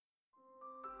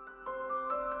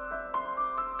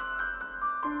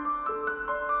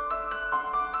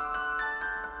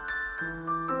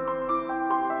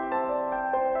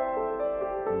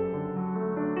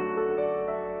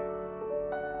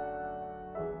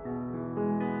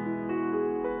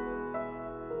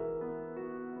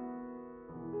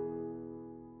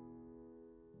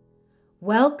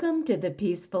Welcome to the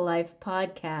Peaceful Life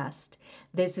Podcast.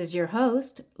 This is your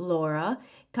host, Laura,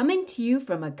 coming to you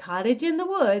from a cottage in the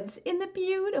woods in the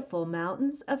beautiful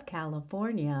mountains of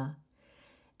California.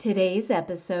 Today's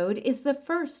episode is the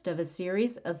first of a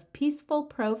series of peaceful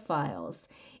profiles,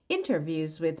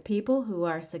 interviews with people who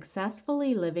are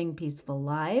successfully living peaceful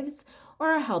lives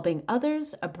or are helping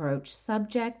others approach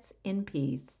subjects in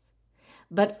peace.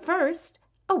 But first,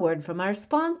 a word from our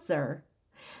sponsor.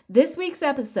 This week's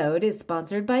episode is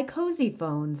sponsored by Cozy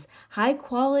Phones,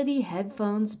 high-quality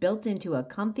headphones built into a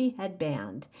comfy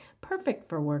headband, perfect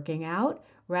for working out,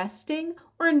 resting,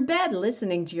 or in bed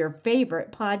listening to your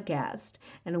favorite podcast.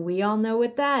 And we all know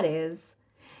what that is.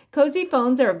 Cozy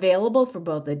Phones are available for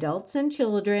both adults and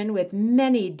children with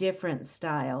many different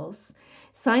styles.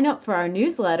 Sign up for our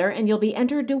newsletter and you'll be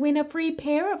entered to win a free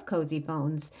pair of Cozy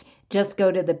Phones. Just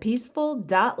go to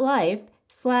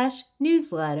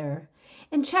thepeaceful.life/newsletter.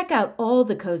 And check out all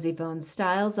the Cozy Phones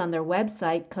styles on their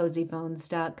website,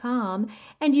 cozyphones.com,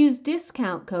 and use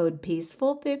discount code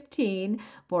PEACEFUL15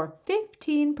 for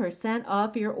 15%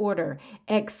 off your order,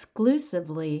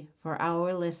 exclusively for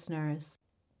our listeners.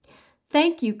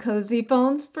 Thank you, Cozy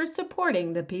Phones, for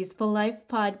supporting the Peaceful Life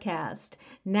Podcast.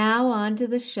 Now on to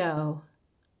the show.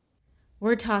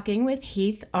 We're talking with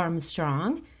Heath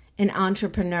Armstrong, an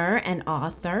entrepreneur and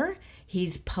author.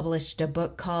 He's published a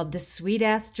book called The Sweet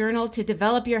Ass Journal to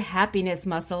Develop Your Happiness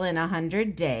Muscle in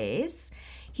 100 Days.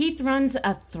 Heath runs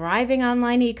a thriving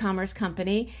online e-commerce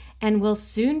company and will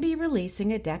soon be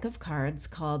releasing a deck of cards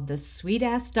called the Sweet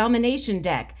Ass Domination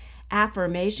Deck,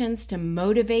 Affirmations to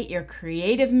Motivate Your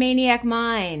Creative Maniac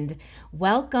Mind.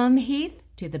 Welcome, Heath,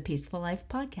 to the Peaceful Life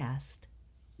Podcast.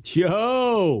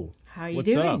 Yo! How are you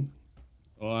What's doing? up?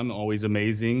 Well, I'm always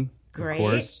amazing. Great.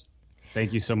 Of course.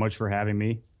 Thank you so much for having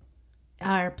me.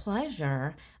 Our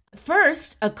pleasure.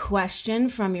 First, a question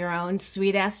from your own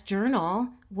sweet-ass journal.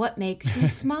 What makes you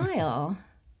smile?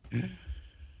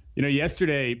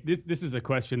 Yesterday, this is a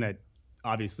question that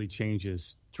obviously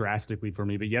changes drastically for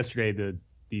me, but yesterday,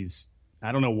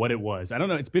 I don't know what it was. I don't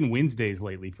know. It's been Wednesdays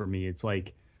lately for me. It's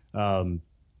like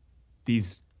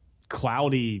these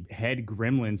cloudy head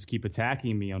gremlins keep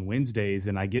attacking me on Wednesdays,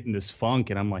 and I get in this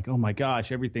funk, and I'm like, oh my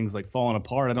gosh, everything's like falling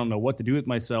apart. I don't know what to do with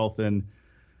myself. And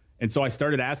so I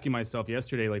started asking myself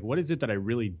yesterday, like, what is it that I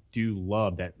really do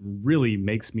love that really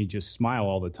makes me just smile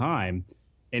all the time?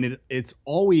 And it's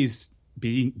always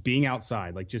being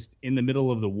outside, like just in the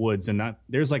middle of the woods, and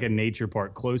there's like a nature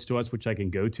park close to us, which I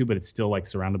can go to, but it's still like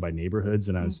surrounded by neighborhoods.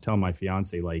 And I was telling my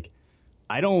fiance, like,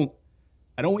 I don't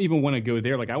even want to go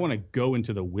there. Like, I want to go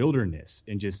into the wilderness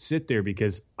and just sit there,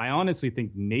 because I honestly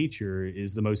think nature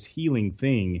is the most healing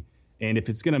thing. And if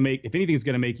anything's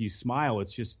going to make you smile,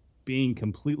 it's just being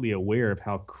completely aware of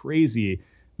how crazy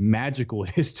magical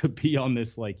it is to be on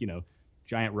this,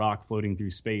 giant rock floating through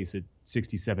space at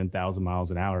 67,000 miles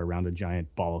an hour around a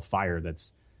giant ball of fire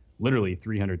that's literally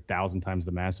 300,000 times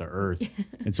the mass of Earth.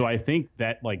 And so I think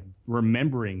that,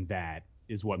 remembering that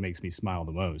is what makes me smile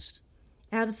the most.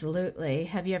 Absolutely.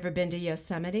 Have you ever been to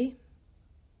Yosemite?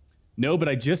 No, but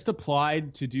I just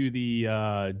applied to do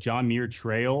the John Muir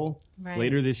Trail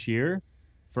later this year.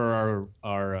 For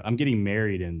I'm getting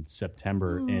married in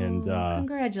September. And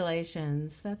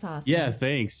congratulations. That's awesome. Yeah,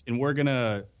 thanks. And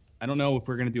I don't know if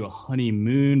we're going to do a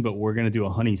honeymoon, but we're going to do a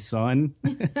honey sun,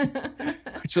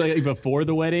 which before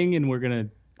the wedding. And we're going to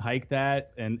hike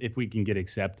that. And if we can get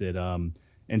accepted. And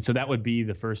so that would be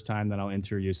the first time that I'll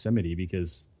enter Yosemite,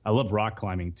 because I love rock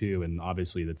climbing too. And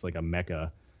obviously that's like a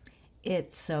mecca.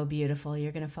 It's so beautiful.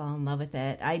 You're going to fall in love with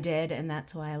it. I did, and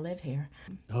that's why I live here.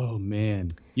 Oh, man.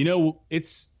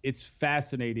 It's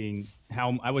fascinating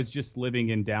how I was just living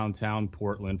in downtown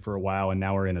Portland for a while, and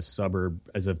now we're in a suburb.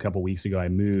 As of a couple weeks ago, I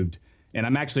moved, and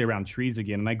I'm actually around trees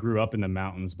again. And I grew up in the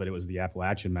mountains, but it was the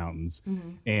Appalachian Mountains.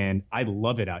 Mm-hmm. And I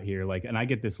love it out here. And I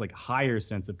get this higher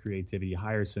sense of creativity,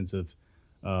 higher sense of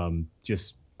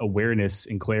just awareness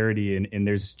and clarity. And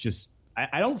there's just,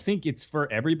 I don't think it's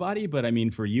for everybody, but I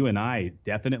mean, for you and I,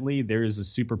 definitely there is a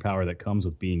superpower that comes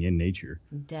with being in nature.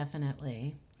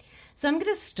 Definitely. So I'm going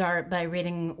to start by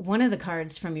reading one of the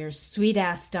cards from your Sweet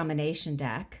Ass Domination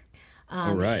deck.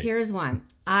 All right. Here's one.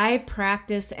 I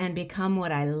practice and become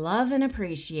what I love and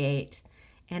appreciate,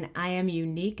 and I am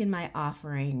unique in my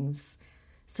offerings.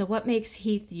 So what makes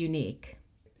Heath unique?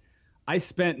 I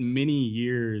spent many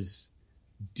years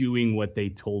doing what they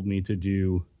told me to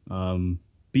do,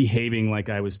 behaving like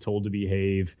I was told to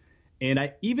behave.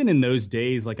 And even in those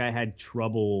days, I had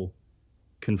trouble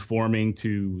conforming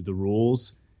to the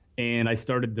rules. And I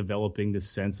started developing this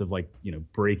sense of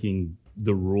breaking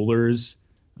the rulers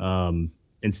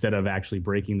instead of actually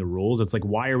breaking the rules. It's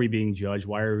why are we being judged?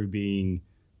 Why are we being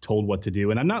told what to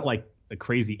do. And I'm not like a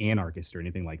crazy anarchist or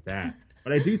anything like that.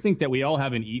 But I do think that we all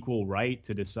have an equal right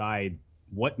to decide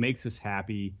what makes us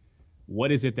happy.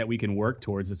 What is it that we can work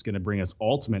towards that's going to bring us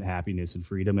ultimate happiness and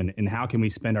freedom? And how can we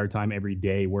spend our time every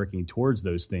day working towards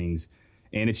those things?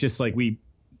 And it's just like we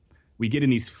get in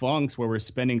these funks where we're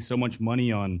spending so much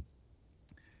money on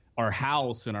our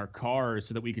house and our cars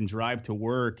so that we can drive to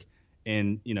work,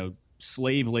 and,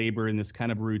 slave labor in this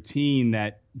kind of routine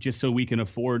that just so we can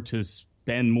afford to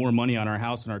spend more money on our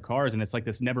house and our cars. And it's like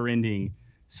this never ending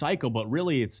cycle, but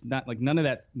really it's not. Like, none of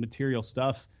that material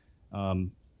stuff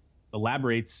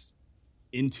elaborates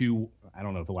into, I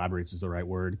don't know if elaborates is the right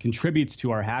word, contributes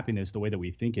to our happiness the way that we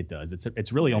think it does.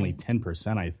 It's really only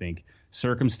 10%, I think.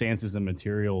 Circumstances and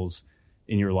materials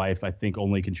in your life, I think,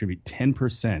 only contribute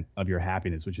 10% of your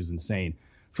happiness, which is insane.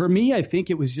 For me, I think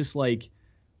it was just like,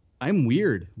 I'm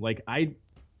weird. Like, I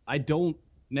don't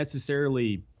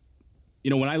necessarily,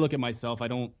 when I look at myself, I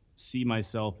don't see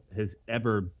myself as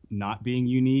ever not being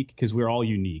unique, because we're all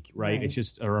unique, right? It's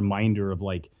just a reminder of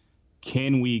like,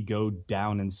 can we go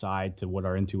down inside to what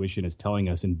our intuition is telling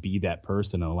us and be that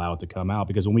person and allow it to come out?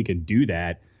 Because when we can do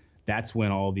that, that's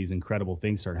when all of these incredible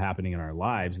things start happening in our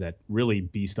lives that really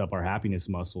beast up our happiness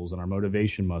muscles and our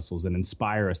motivation muscles and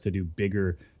inspire us to do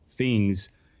bigger things.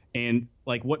 And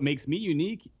like, what makes me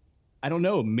unique, I don't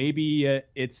know. Maybe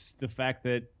it's the fact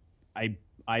that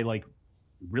I like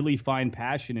really find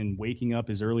passion in waking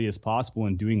up as early as possible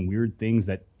and doing weird things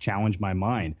that challenge my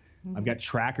mind. Mm-hmm. I've got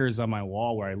trackers on my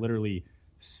wall where I literally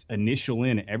initial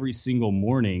in every single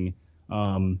morning.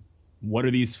 What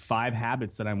are these 5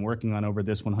 habits that I'm working on over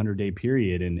this 100-day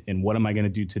period? And what am I going to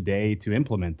do today to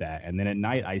implement that? And then at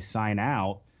night I sign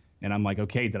out and I'm like,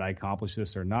 okay, did I accomplish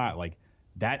this or not? Like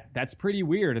that's pretty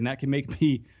weird. And that can make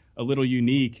me a little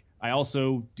unique. I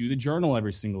also do the journal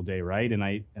every single day, right? And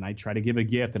I try to give a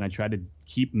gift, and I try to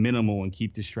keep minimal and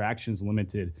keep distractions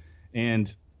limited.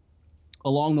 And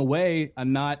along the way,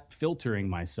 I'm not filtering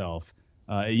myself.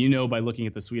 By looking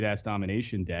at the Sweet Ass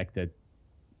Domination deck, that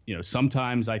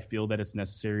sometimes I feel that it's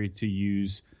necessary to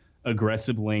use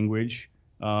aggressive language.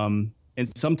 And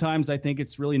sometimes I think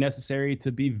it's really necessary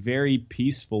to be very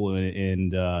peaceful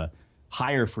and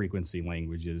higher frequency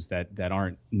languages that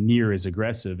aren't near as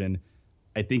aggressive. And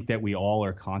I think that we all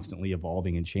are constantly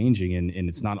evolving and changing, and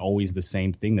it's not always the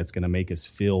same thing that's going to make us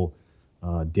feel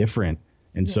different.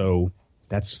 And so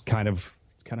it's kind of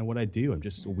what I do. I'm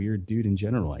just a weird dude in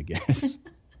general, I guess.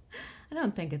 I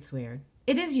don't think it's weird.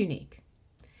 It is unique.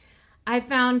 I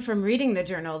found from reading the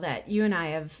journal that you and I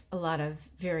have a lot of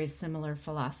very similar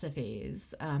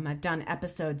philosophies. I've done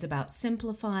episodes about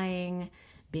simplifying,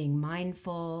 being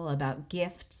mindful, about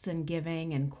gifts and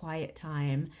giving and quiet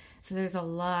time. So there's a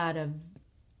lot of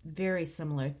very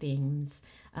similar themes.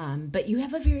 But you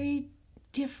have a very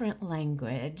different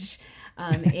language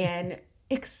in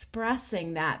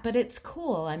expressing that. But it's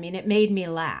cool. I mean, it made me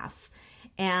laugh.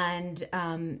 And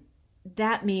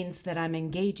that means that I'm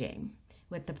engaging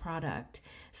with the product.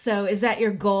 So is that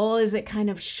your goal? Is it kind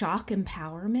of shock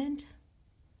empowerment?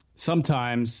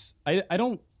 Sometimes.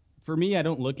 For me, I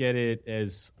don't look at it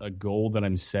as a goal that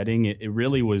I'm setting. It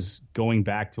really was going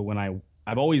back to when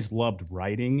I've always loved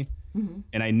writing, mm-hmm.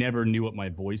 and I never knew what my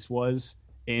voice was.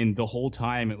 And the whole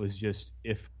time it was just,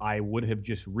 if I would have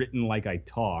just written like I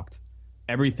talked,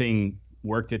 everything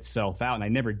worked itself out. And I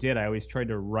never did. I always tried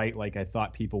to write like I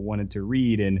thought people wanted to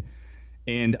read.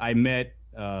 And I met,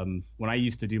 when I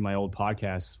used to do my old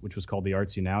podcast, which was called The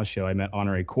Artsy Now Show, I met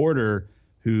Honore Corder,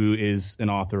 who is an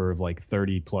author of like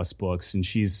 30 plus books. And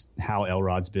she's Hal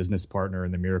Elrod's business partner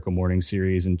in the Miracle Morning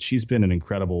series. And she's been an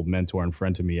incredible mentor and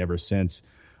friend to me ever since.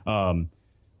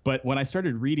 But when I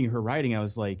started reading her writing, I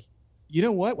was like, you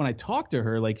know what? When I talked to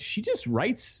her, like, she just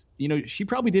writes, she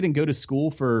probably didn't go to school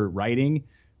for writing,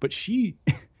 but she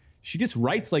just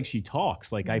writes like she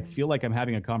talks. Like, mm-hmm. I feel like I'm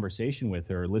having a conversation with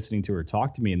her, listening to her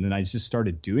talk to me. And then I just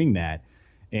started doing that.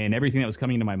 And everything that was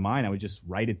coming into my mind, I would just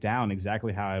write it down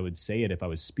exactly how I would say it if I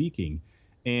was speaking.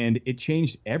 And it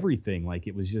changed everything. Like,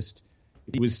 it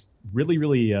was really,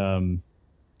 really,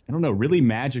 really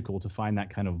magical to find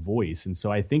that kind of voice. And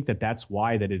so I think that that's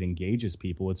why that it engages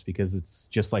people. It's because it's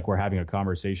just like we're having a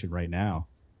conversation right now.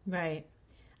 Right.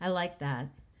 I like that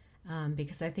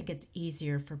because I think it's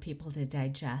easier for people to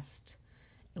digest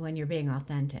when you're being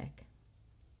authentic.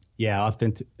 Yeah,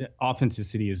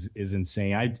 authenticity is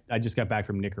insane. I just got back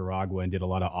from Nicaragua and did a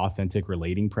lot of authentic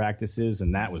relating practices,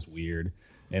 and that was weird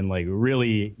and like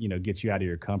really, gets you out of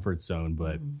your comfort zone.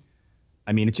 But mm-hmm.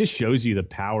 I mean, it just shows you the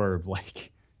power of,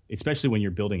 like, especially when you're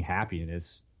building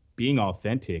happiness, being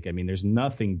authentic. I mean, there's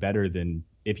nothing better than,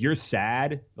 if you're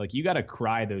sad, like, you got to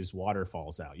cry those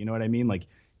waterfalls out. You know what I mean? Like,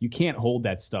 you can't hold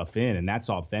that stuff in, and that's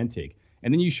authentic.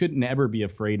 And then you shouldn't ever be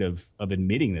afraid of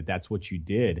admitting that that's what you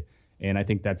did. And I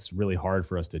think that's really hard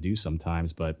for us to do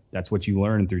sometimes, but that's what you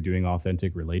learn through doing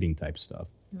authentic relating type stuff.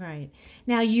 Right.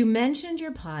 Now, you mentioned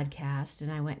your podcast,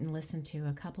 and I went and listened to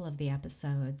a couple of the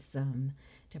episodes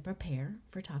to prepare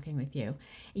for talking with you.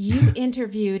 You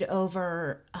interviewed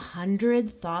over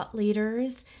 100 thought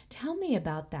leaders. Tell me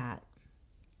about that.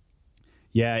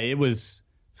 Yeah, it was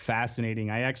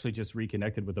fascinating. I actually just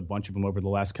reconnected with a bunch of them over the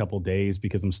last couple of days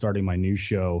because I'm starting my new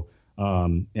show,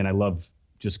 and I love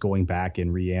just going back and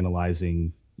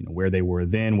reanalyzing, where they were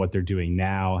then, what they're doing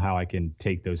now, how I can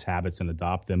take those habits and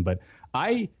adopt them. But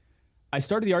I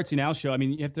started the Artsy Now show. I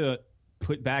mean, you have to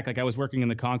put back, like I was working in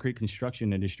the concrete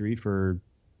construction industry for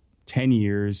 10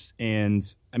 years. And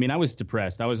I mean, I was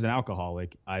depressed. I was an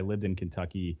alcoholic. I lived in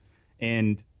Kentucky,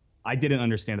 and I didn't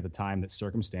understand at the time that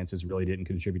circumstances really didn't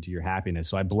contribute to your happiness.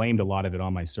 So I blamed a lot of it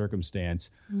on my circumstance,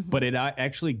 but it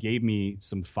actually gave me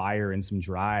some fire and some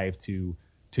drive to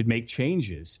make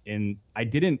changes. And I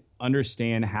didn't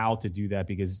understand how to do that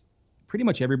because pretty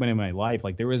much everybody in my life,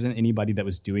 like there wasn't anybody that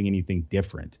was doing anything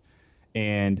different.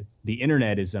 And the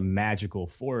internet is a magical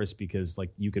force because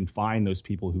like you can find those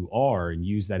people who are and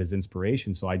use that as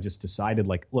inspiration. So I just decided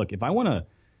like, look, if I want to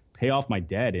pay off my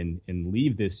debt and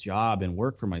leave this job and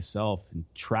work for myself and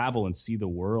travel and see the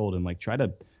world and like try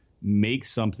to make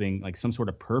something like some sort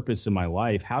of purpose in my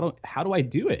life, how do I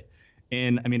do it?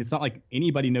 And I mean, it's not like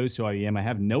anybody knows who I am. I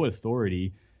have no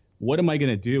authority. What am I going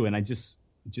to do? And I just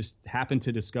happened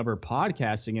to discover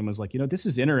podcasting and was like, this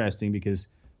is interesting because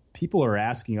people are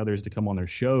asking others to come on their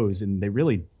shows and they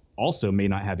really also may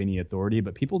not have any authority,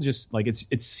 but people just like,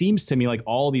 it seems to me like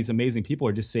all these amazing people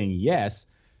are just saying yes.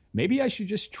 Maybe I should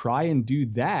just try and do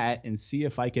that and see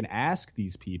if I can ask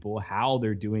these people how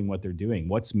they're doing what they're doing,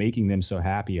 what's making them so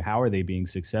happy, how are they being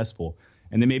successful?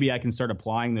 And then maybe I can start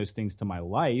applying those things to my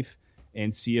life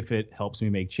and see if it helps me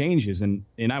make changes. And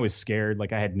I was scared.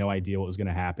 Like I had no idea what was going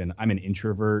to happen. I'm an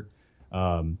introvert.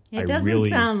 It doesn't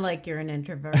sound like you're an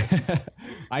introvert.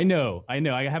 I know.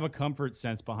 I have a comfort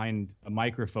sense behind a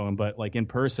microphone, but like in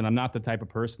person, I'm not the type of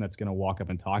person that's going to walk up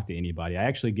and talk to anybody. I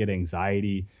actually get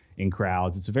anxiety in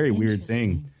crowds. It's a very weird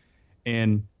thing.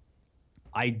 And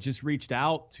I just reached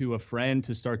out to a friend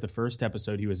to start the first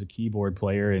episode. He was a keyboard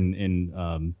player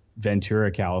in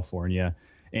Ventura, California.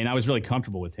 And I was really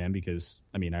comfortable with him because,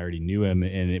 I mean, I already knew him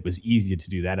and it was easy to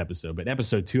do that episode. But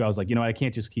episode 2, I was like, I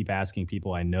can't just keep asking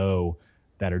people I know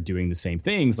that are doing the same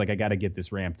things. Like, I got to get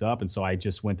this ramped up. And so I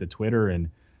just went to Twitter and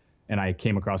I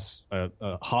came across a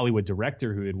Hollywood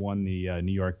director who had won the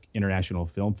New York International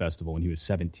Film Festival when he was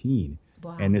 17.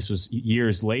 Wow. And this was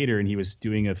years later. And he was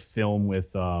doing a film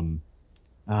with,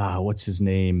 what's his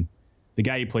name? The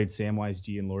guy who played Samwise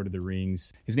G in Lord of the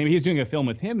Rings. He was doing a film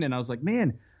with him. And I was like,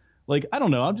 man, like, I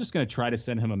don't know. I'm just going to try to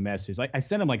send him a message. Like I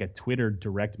sent him like a Twitter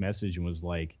direct message and was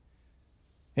like,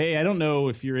 hey, I don't know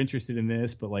if you're interested in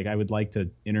this, but like, I would like to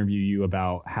interview you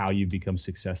about how you've become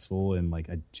successful. And like,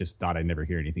 I just thought I'd never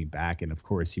hear anything back. And of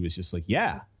course he was just like,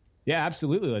 yeah,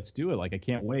 absolutely. Let's do it. Like, I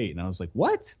can't wait. And I was like,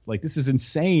 what? Like, this is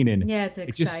insane. And yeah,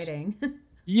 it's exciting.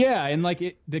 Yeah. And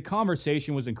like the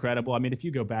conversation was incredible. I mean, if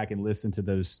you go back and listen to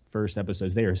those first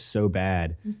episodes, they are so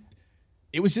bad.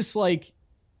 It was just like,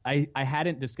 I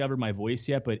hadn't discovered my voice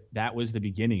yet, but that was the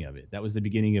beginning of it. That was the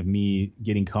beginning of me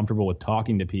getting comfortable with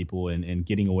talking to people and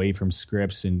getting away from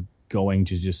scripts and going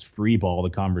to just freeball the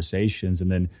conversations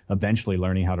and then eventually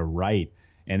learning how to write.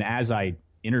 And as I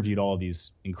interviewed all of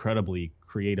these incredibly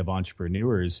creative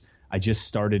entrepreneurs, I just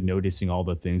started noticing all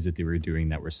the things that they were doing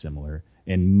that were similar.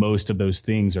 And most of those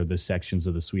things are the sections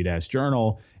of the Sweet Ass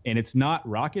Journal. And it's not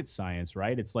rocket science,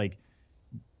 right? It's like,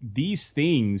 these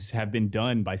things have been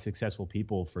done by successful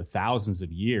people for thousands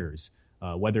of years,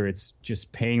 whether it's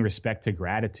just paying respect to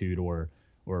gratitude or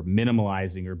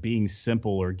minimalizing or being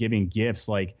simple or giving gifts.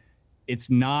 Like it's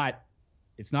not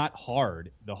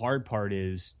hard. The hard part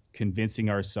is convincing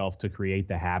ourselves to create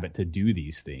the habit to do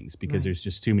these things because there's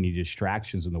just too many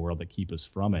distractions in the world that keep us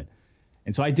from it.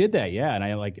 And so I did that. Yeah. And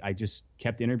I just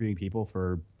kept interviewing people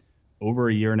for over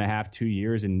a year and a half, 2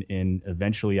 years. And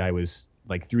eventually I was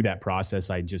like through that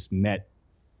process, I just met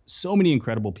so many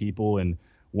incredible people. And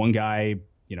one guy,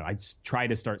 I tried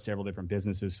to start several different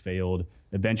businesses, failed,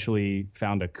 eventually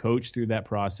found a coach through that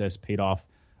process, paid off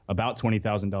about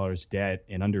 $20,000 debt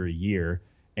in under a year.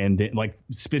 And then, like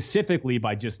specifically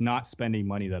by just not spending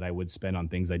money that I would spend on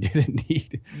things I didn't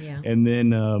need. Yeah. And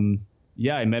then,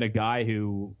 I met a guy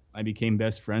who I became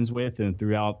best friends with. And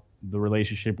throughout the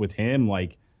relationship with him,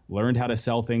 like learned how to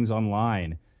sell things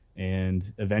online. And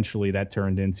eventually that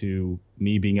turned into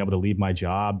me being able to leave my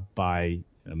job by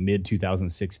mid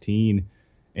 2016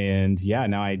 And yeah,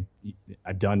 now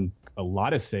I've done a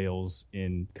lot of sales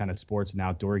in kind of sports and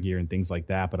outdoor gear and things like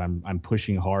that, but I'm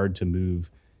pushing hard to move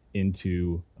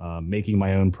into making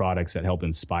my own products that help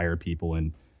inspire people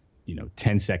in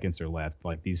 10 seconds or less,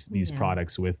 like these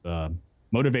products with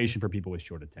motivation for people with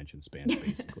short attention spans,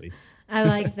 basically. I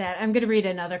like that. I'm going to read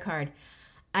another card.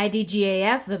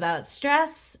 IDGAF about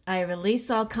stress. I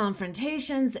release all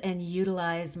confrontations and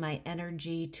utilize my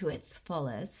energy to its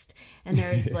fullest. And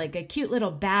there's like a cute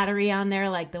little battery on there,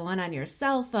 like the one on your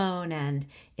cell phone, and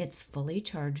it's fully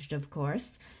charged, of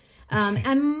course.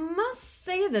 I must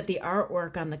say that the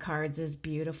artwork on the cards is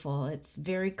beautiful. It's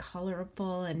very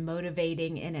colorful and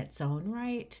motivating in its own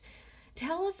right.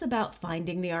 Tell us about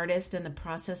finding the artist and the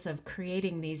process of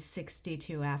creating these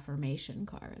 62 affirmation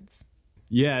cards.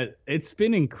 Yeah, it's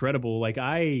been incredible. Like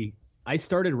I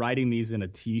started writing these in a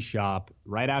tea shop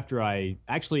right after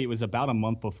it was about a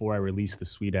month before I released the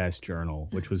Sweet Ass Journal,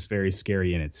 which was very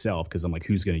scary in itself because I'm like,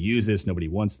 who's going to use this? Nobody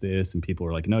wants this. And people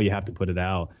are like, no, you have to put it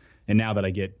out. And now that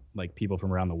I get like people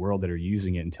from around the world that are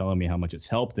using it and telling me how much it's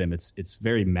helped them, it's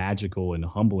very magical and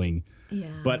humbling. Yeah.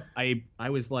 But I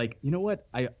was like, you know what?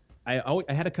 I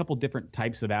had a couple different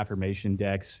types of affirmation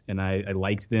decks and I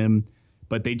liked them,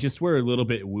 but they just were a little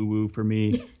bit woo-woo for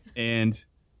me. And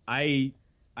I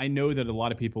know that a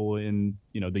lot of people in,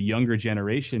 the younger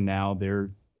generation now,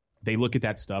 they look at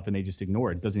that stuff and they just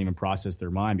ignore it. It doesn't even process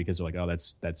their mind because they're like, oh,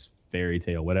 that's fairy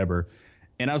tale, whatever.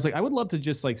 And I was like, I would love to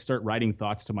just like start writing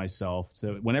thoughts to myself.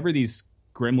 So whenever these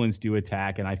gremlins do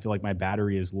attack and I feel like my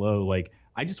battery is low, like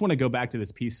I just want to go back to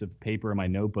this piece of paper in my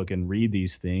notebook and read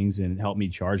these things and help me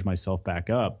charge myself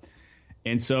back up.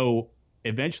 And so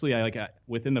eventually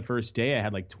within the first day, I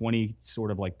had like 20 sort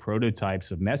of like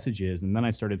prototypes of messages. And then I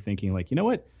started thinking like, you know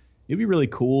what, it'd be really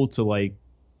cool to like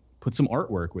put some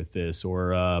artwork with this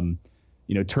or,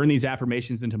 turn these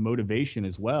affirmations into motivation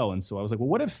as well. And so I was like, well,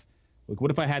 what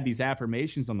if I had these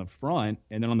affirmations on the front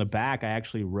and then on the back, I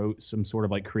actually wrote some sort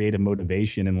of like creative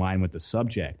motivation in line with the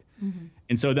subject. Mm-hmm.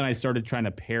 And so then I started trying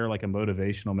to pair like a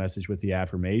motivational message with the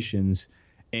affirmations,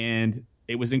 and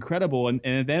it was incredible. And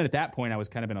then at that point I was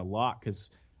kind of in a lock because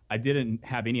I didn't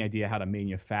have any idea how to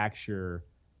manufacture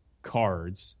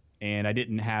cards and I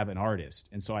didn't have an artist.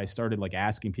 And so I started like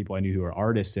asking people I knew who were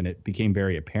artists, and it became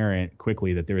very apparent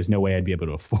quickly that there was no way I'd be able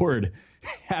to afford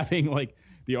having like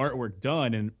the artwork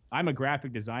done. And I'm a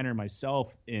graphic designer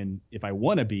myself, and if I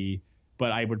want to be,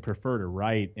 but I would prefer to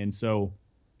write. And so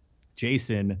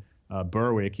Jason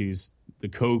Berwick, who's the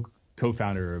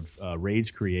co-founder of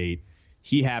Rage Create,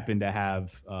 he happened to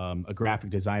have a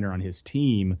graphic designer on his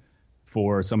team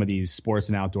for some of these sports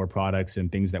and outdoor products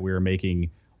and things that we were making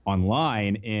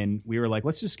online. And we were like,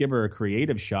 let's just give her a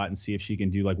creative shot and see if she can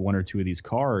do like one or two of these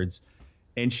cards.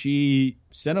 And she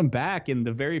sent them back, and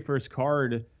the very first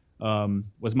card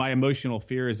was my emotional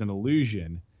fear is an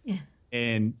illusion. Yeah.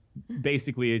 And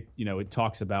basically, it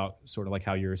talks about sort of like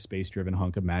how you're a space-driven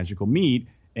hunk of magical meat,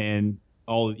 and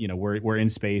all, we're in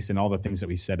space and all the things that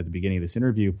we said at the beginning of this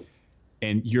interview.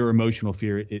 And your emotional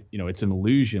fear, it's an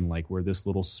illusion. Like we're this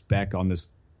little speck on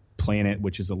this planet,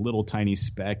 which is a little tiny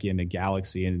speck in a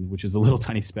galaxy, and which is a little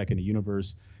tiny speck in a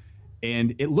universe.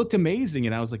 And it looked amazing.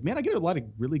 And I was like, man, I get a lot of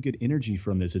really good energy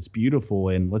from this. It's beautiful.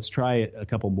 And let's try a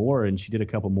couple more. And she did a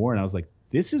couple more. And I was like,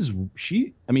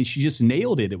 she just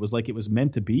nailed it. It was like it was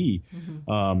meant to be.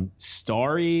 Mm-hmm.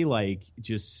 Starry, like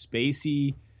just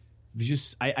spacey.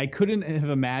 I couldn't have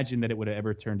imagined that it would have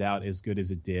ever turned out as good as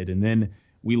it did. And then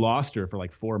we lost her for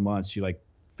like 4 months. She like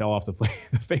fell off the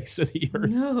face of the earth.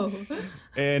 No.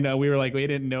 And we were like, we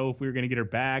didn't know if we were going to get her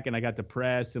back. And I got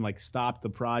depressed and like stopped the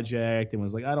project and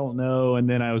was like, I don't know. And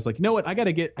then I was like, you know what? I got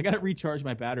to recharge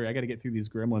my battery. I got to get through these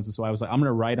gremlins. And so I was like, I'm going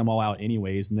to write them all out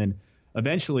anyways. And then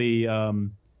eventually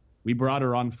we brought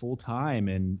her on full time.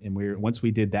 And once we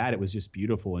did that, it was just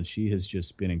beautiful. And she has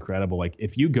just been incredible. Like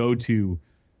if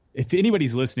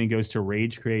anybody's listening goes to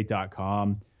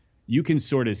ragecreate.com, you can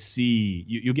sort of see,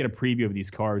 you'll get a preview of these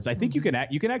cards. I think you can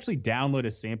actually download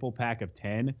a sample pack of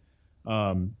 10.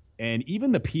 And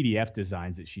even the PDF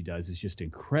designs that she does is just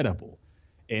incredible.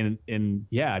 And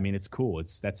yeah, I mean, it's cool.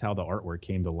 That's how the artwork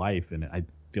came to life. And I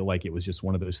feel like it was just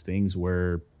one of those things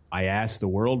where I asked the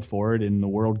world for it and the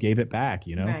world gave it back,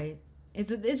 Right.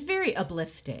 It's very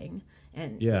uplifting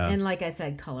and like I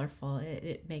said, colorful.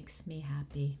 It makes me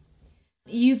happy.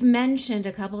 You've mentioned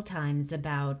a couple times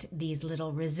about these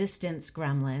little resistance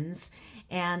gremlins,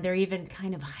 and they're even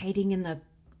kind of hiding in the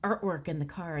artwork in the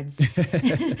cards.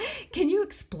 Can you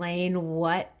explain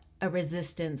what a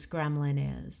resistance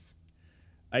gremlin is?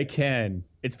 I can.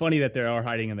 It's funny that they are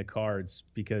hiding in the cards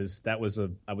because I was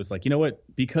like, you know what?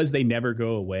 Because they never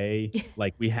go away,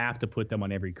 like we have to put them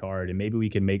on every card, and maybe we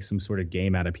can make some sort of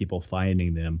game out of people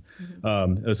finding them.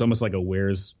 It was almost like a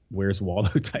Where's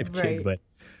Waldo type gig. But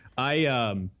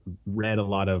I read a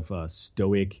lot of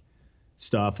Stoic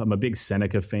stuff. I'm a big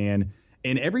Seneca fan,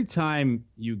 and every time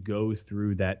you go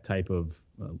through that type of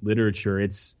literature,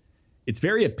 it's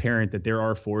very apparent that there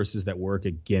are forces that work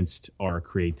against our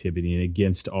creativity and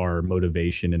against our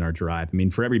motivation and our drive. I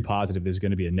mean, for every positive, there's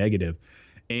going to be a negative.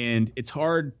 And it's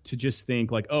hard to just think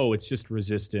like, oh, it's just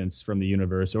resistance from the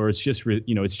universe, or it's just,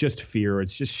 it's just fear, or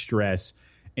it's just stress.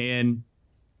 And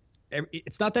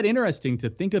it's not that interesting to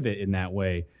think of it in that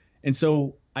way. And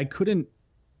so I couldn't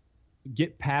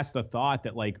get past the thought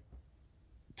that like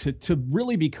to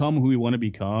really become who we want to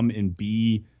become and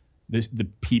be the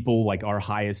people, like our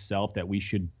highest self that we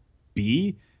should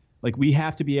be, like we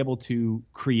have to be able to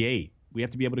create. We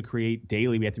have to be able to create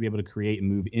daily. We have to be able to create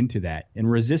and move into that. And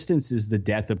resistance is the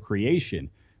death of creation,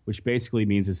 which basically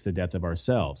means it's the death of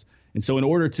ourselves. And so in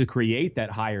order to create that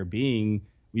higher being,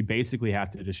 we basically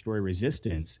have to destroy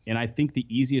resistance. And I think the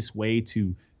easiest way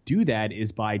to do that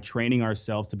is by training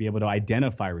ourselves to be able to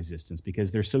identify resistance,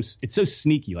 because it's so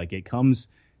sneaky. Like it comes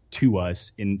to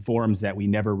us in forms that we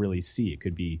never really see. It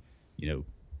could be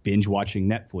binge watching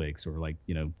Netflix, or like,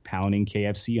 pounding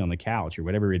KFC on the couch, or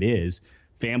whatever it is,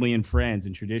 family and friends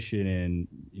and tradition and,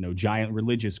 giant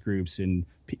religious groups and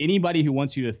anybody who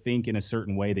wants you to think in a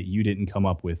certain way that you didn't come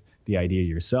up with the idea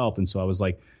yourself. And so I was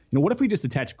like, what if we just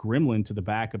attach gremlin to the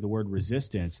back of the word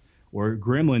resistance, or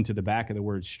gremlin to the back of the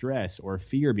word stress or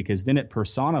fear, because then it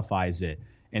personifies it.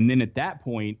 And then at that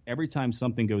point, every time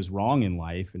something goes wrong in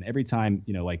life, and every time,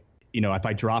 if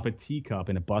I drop a teacup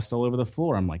and it busts all over the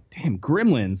floor, I'm like, damn,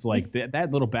 gremlins, like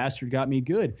that little bastard got me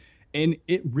good. And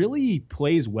it really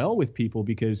plays well with people,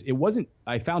 because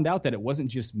I found out that it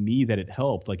wasn't just me that it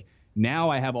helped. Like now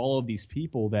I have all of these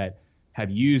people that have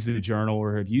used the journal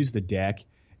or have used the deck,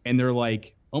 and they're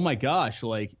like, oh my gosh,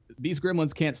 like these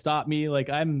gremlins can't stop me. Like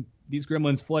these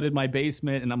gremlins flooded my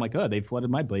basement, and I'm like, oh, they flooded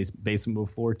my basement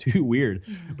before too. Weird.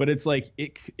 Mm-hmm. But it's like,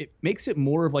 it makes it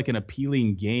more of like an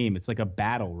appealing game. It's like a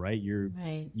battle, right?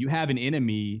 You have an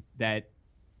enemy that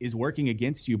is working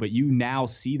against you, but you now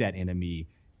see that enemy.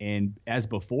 And as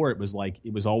before, it was like,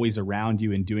 it was always around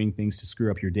you and doing things to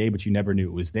screw up your day, but you never knew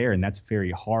it was there. And that's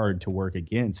very hard to work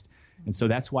against. And so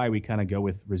that's why we kind of go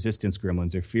with resistance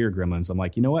gremlins or fear gremlins. I'm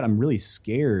like, you know what? I'm really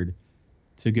scared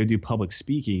to go do public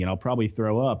speaking, and I'll probably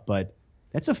throw up, but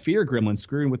that's a fear gremlin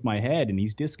screwing with my head, and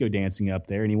he's disco dancing up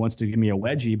there, and he wants to give me a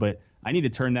wedgie, but I need to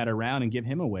turn that around and give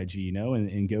him a wedgie,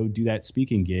 and go do that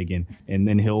speaking gig, and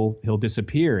then he'll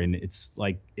disappear. And it's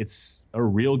like, it's a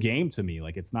real game to me.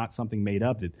 Like, it's not something made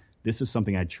up. That this is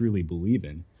something I truly believe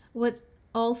in. What's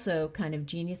also kind of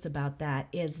genius about that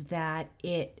is that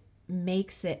it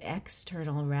makes it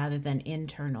external rather than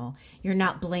internal. You're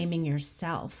not blaming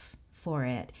yourself for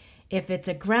it. If it's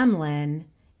a gremlin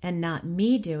and not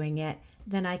me doing it,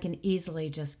 then I can easily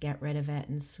just get rid of it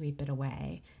and sweep it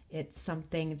away. It's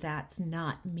something that's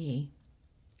not me.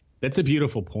 That's a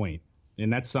beautiful point.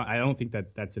 And I don't think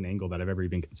that's an angle that I've ever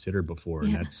even considered before.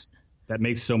 And that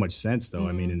makes so much sense, though. Mm-hmm.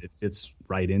 I mean, it fits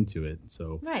right into it.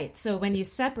 So right. So when you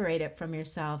separate it from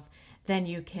yourself, then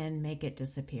you can make it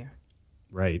disappear.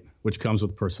 Right. Which comes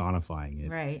with personifying it.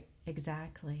 Right.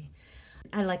 Exactly.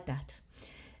 I like that.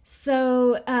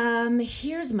 So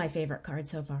here's my favorite card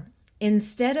so far.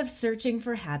 Instead of searching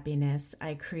for happiness,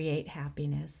 I create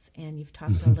happiness. And you've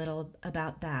talked a little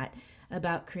about that,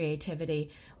 about creativity.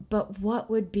 But what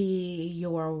would be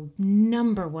your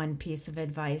number one piece of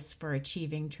advice for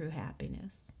achieving true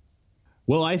happiness?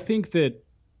 Well, I think that,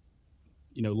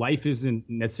 life isn't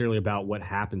necessarily about what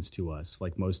happens to us,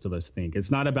 like most of us think.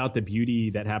 It's not about the beauty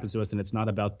that happens to us, and it's not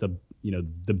about the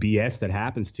BS that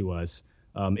happens to us.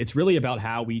 It's really about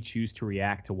how we choose to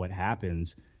react to what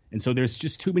happens. And so there's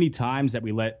just too many times that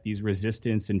we let these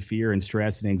resistance and fear and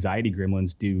stress and anxiety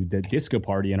gremlins do the disco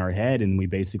party in our head. And we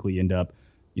basically end up,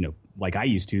 like I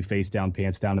used to, face down,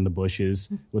 pants down in the bushes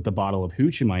with a bottle of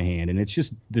hooch in my hand. And it's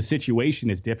just, the situation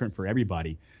is different for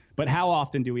everybody. But how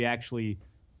often do we actually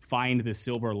find the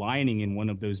silver lining in one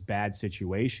of those bad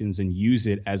situations and use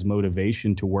it as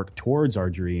motivation to work towards our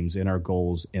dreams and our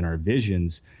goals and our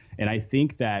visions? And I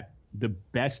think that the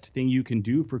best thing you can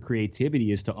do for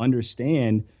creativity is to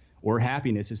understand, or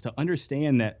happiness is to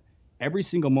understand, that every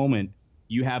single moment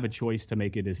you have a choice to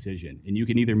make a decision, and you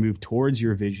can either move towards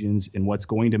your visions and what's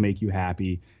going to make you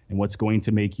happy and what's going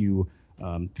to make you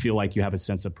feel like you have a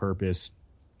sense of purpose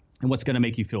and what's going to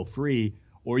make you feel free,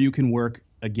 or you can work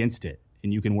against it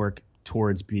and you can work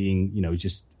towards being,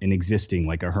 just an existing,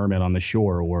 like a hermit on the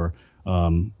shore, or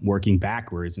working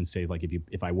backwards and say, like,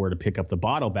 if I were to pick up the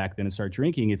bottle back then and start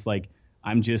drinking, it's like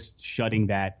I'm just shutting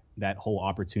that whole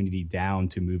opportunity down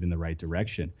to move in the right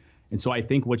direction. And so I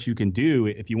think what you can do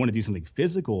if you want to do something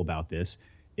physical about this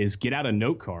is get out a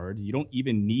note card. You don't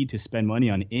even need to spend money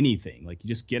on anything. Like, you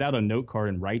just get out a note card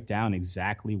and write down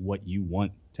exactly what you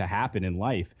want to happen in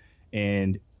life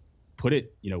and put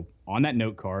it, on that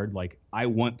note card. Like, I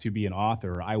want to be an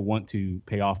author, or I want to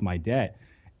pay off my debt.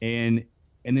 And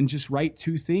then just write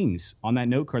 2 things on that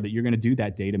note card that you're going to do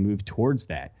that day to move towards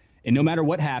that. And no matter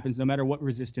what happens, no matter what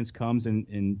resistance comes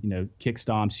and kick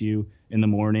stomps you in the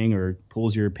morning or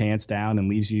pulls your pants down and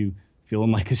leaves you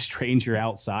feeling like a stranger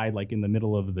outside, like in the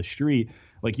middle of the street,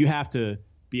 like, you have to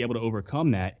be able to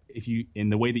overcome that.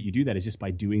 And the way that you do that is just by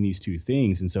doing these 2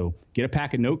 things. And so get a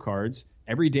pack of note cards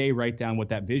every day, write down what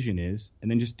that vision is,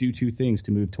 and then just do 2 things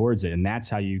to move towards it. And that's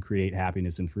how you create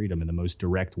happiness and freedom in the most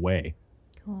direct way.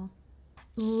 Cool.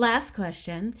 Last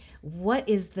question. What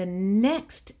is the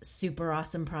next super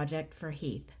awesome project for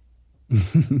Heath?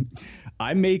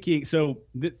 I'm making, so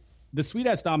the Sweet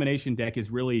Ass Domination deck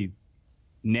is really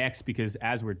next, because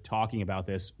as we're talking about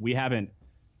this, we're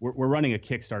running a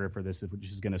Kickstarter for this, which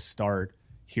is going to start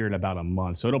here in about a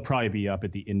month. So it'll probably be up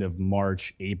at the end of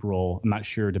March, April. I'm not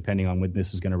sure, depending on when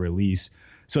this is going to release.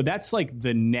 So that's like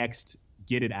the next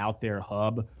get it out there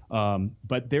hub.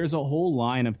 But there's a whole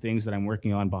line of things that I'm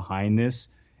working on behind this.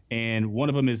 And one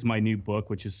of them is my new book,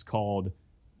 which is called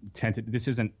this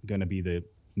isn't going to be the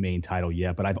main title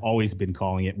yet, but I've always been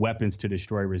calling it Weapons to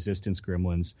Destroy Resistance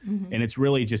Gremlins. Mm-hmm. And it's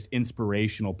really just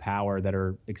inspirational power that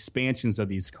are expansions of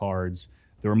these cards.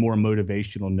 There are more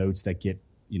motivational notes that get,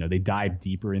 they dive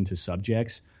deeper into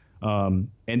subjects. And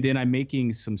then I'm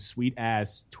making some sweet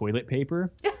ass toilet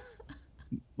paper.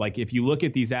 Like, if you look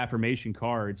at these affirmation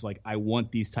cards, like, I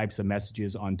want these types of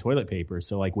messages on toilet paper.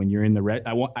 So, like, when you're in the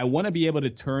I want to be able to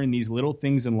turn these little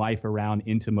things in life around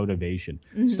into motivation,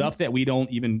 stuff that we don't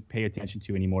even pay attention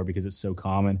to anymore because it's so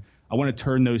common. I want to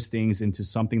turn those things into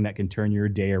something that can turn your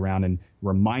day around and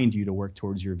remind you to work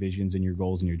towards your visions and your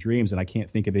goals and your dreams. And I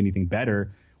can't think of anything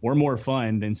better or more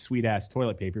fun than sweet ass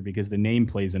toilet paper, because the name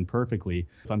plays in perfectly.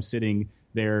 If I'm sitting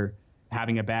there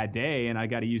having a bad day and I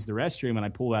got to use the restroom and I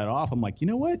pull that off, I'm like, you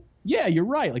know what? Yeah, you're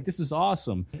right. Like, this is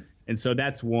awesome. And so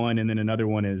that's one. And then another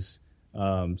one is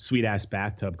sweet ass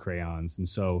bathtub crayons. And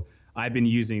so I've been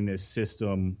using this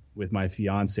system with my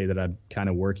fiance that I'm kind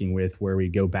of working with, where we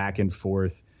go back and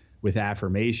forth with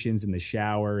affirmations in the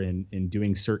shower and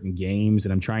doing certain games.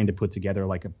 And I'm trying to put together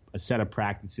like a set of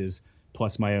practices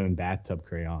plus my own bathtub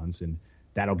crayons. And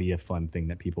that'll be a fun thing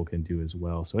that people can do as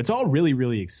well. So it's all really,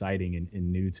 really exciting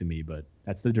and new to me, but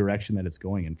that's the direction that it's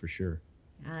going in for sure.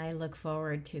 I look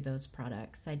forward to those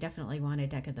products. I definitely want a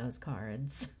deck of those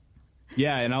cards.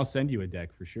 Yeah, and I'll send you a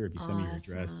deck for sure if you send me your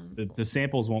address. The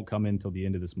samples won't come in until the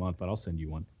end of this month, but I'll send you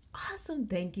one. Awesome.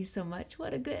 Thank you so much.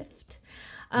 What a gift.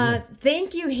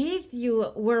 Thank you, Heath.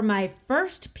 You were my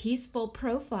first peaceful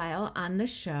profile on the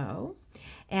show.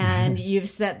 And you've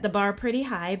set the bar pretty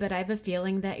high, but I have a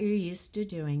feeling that you're used to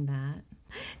doing that.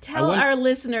 Tell our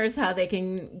listeners how they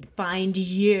can find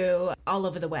you all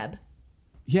over the web.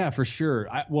 Yeah, for sure.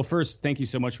 Well, first, thank you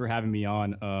so much for having me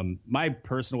on. My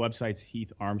personal website's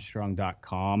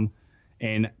heatharmstrong.com,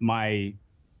 and my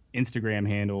Instagram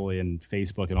handle and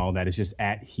Facebook and all that is just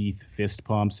at Heath Fist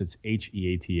Pumps. It's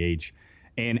HEATH.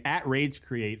 And at Rage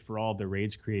Create for all the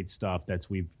Rage Create stuff that's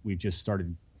we've just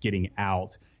started getting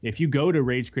out. If you go to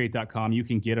ragecreate.com, you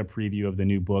can get a preview of the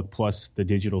new book plus the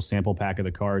digital sample pack of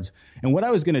the cards. And what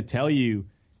I was going to tell you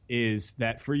is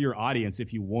that for your audience,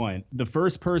 if you want, the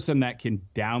first person that can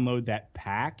download that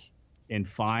pack and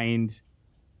find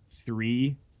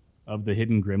 3 of the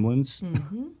hidden gremlins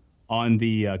on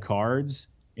the cards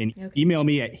and email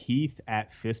me at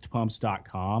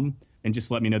heath@fistpumps.com and just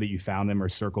let me know that you found them or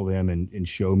circle them and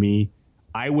show me,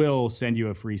 I will send you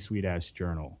a free sweet ass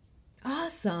journal.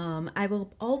 Awesome. I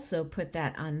will also put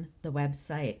that on the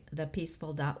website,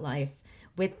 thepeaceful.life,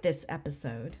 with this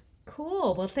episode.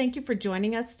 Cool. Well, thank you for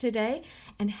joining us today,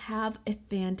 and have a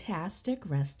fantastic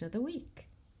rest of the week.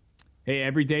 Hey,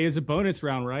 every day is a bonus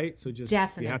round, right? So just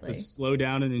definitely. You have to slow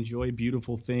down and enjoy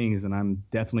beautiful things, and I'm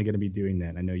definitely going to be doing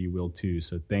that. I know you will too.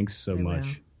 So thanks so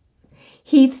much.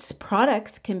 Heath's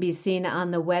products can be seen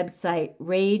on the website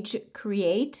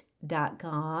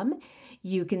ragecreate.com.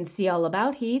 You can see all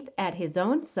about Heath at his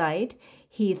own site,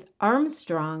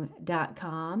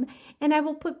 heatharmstrong.com, and I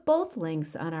will put both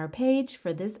links on our page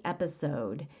for this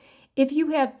episode. If you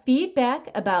have feedback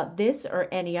about this or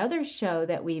any other show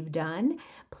that we've done,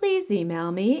 please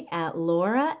email me at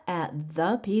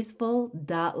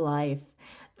laura@thepeaceful.life.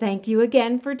 Thank you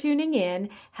again for tuning in.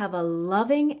 Have a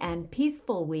loving and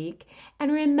peaceful week.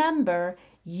 And remember,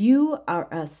 you are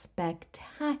a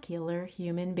spectacular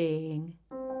human being.